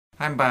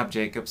I'm Bob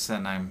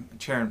Jacobson. I'm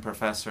Chair and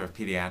Professor of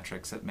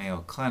Pediatrics at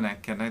Mayo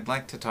Clinic, and I'd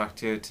like to talk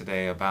to you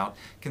today about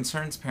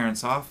concerns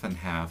parents often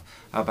have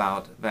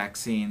about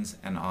vaccines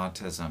and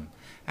autism.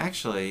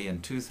 Actually,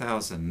 in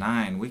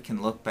 2009, we can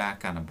look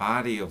back on a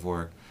body of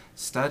work,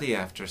 study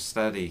after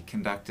study,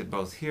 conducted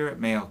both here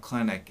at Mayo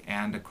Clinic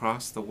and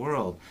across the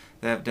world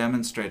that have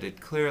demonstrated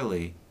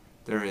clearly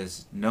there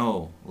is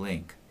no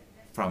link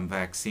from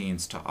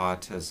vaccines to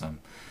autism.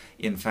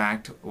 In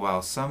fact,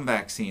 while some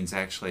vaccines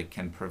actually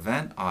can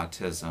prevent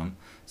autism,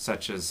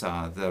 such as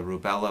the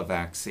rubella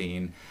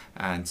vaccine,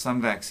 and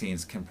some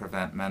vaccines can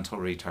prevent mental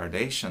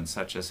retardation,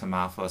 such as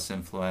Haemophilus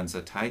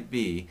influenza type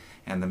B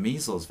and the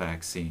measles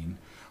vaccine,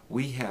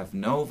 we have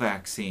no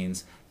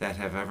vaccines that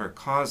have ever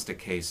caused a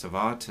case of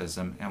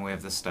autism, and we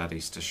have the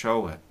studies to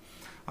show it.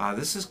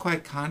 This is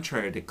quite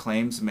contrary to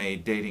claims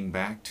made dating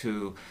back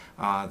to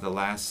the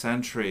last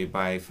century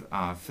by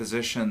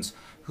physicians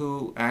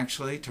who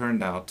actually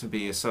turned out to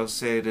be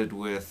associated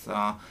with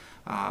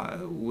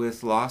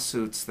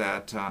lawsuits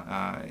that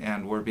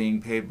and were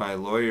being paid by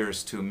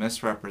lawyers to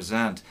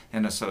misrepresent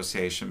an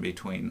association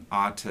between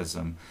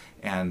autism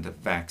and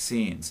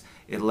vaccines.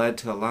 It led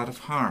to a lot of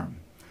harm.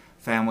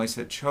 Families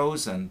had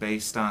chosen,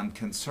 based on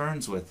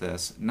concerns with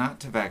this,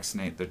 not to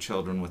vaccinate their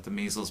children with the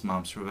measles,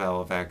 mumps,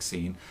 rubella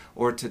vaccine,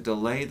 or to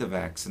delay the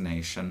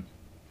vaccination,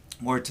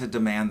 or to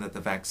demand that the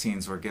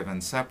vaccines were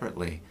given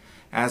separately.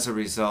 As a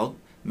result,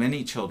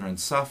 many children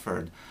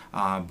suffered,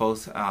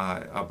 both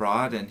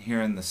abroad and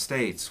here in the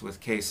States, with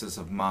cases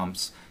of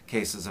mumps,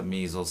 cases of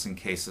measles, and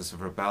cases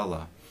of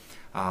rubella.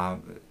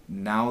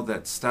 Now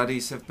that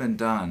studies have been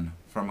done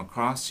from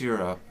across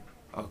Europe,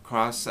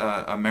 across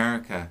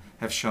America,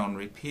 have shown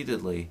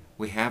repeatedly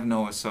we have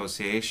no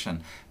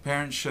association.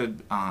 Parents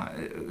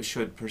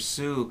should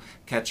pursue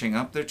catching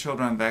up their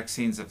children on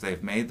vaccines if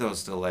they've made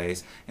those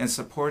delays, and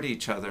support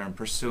each other in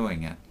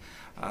pursuing it.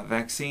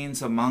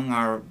 Vaccines among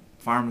our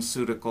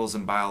pharmaceuticals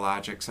and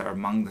biologics are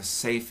among the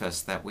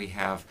safest that we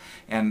have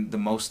and the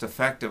most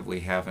effective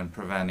we have in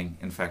preventing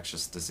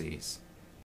infectious disease.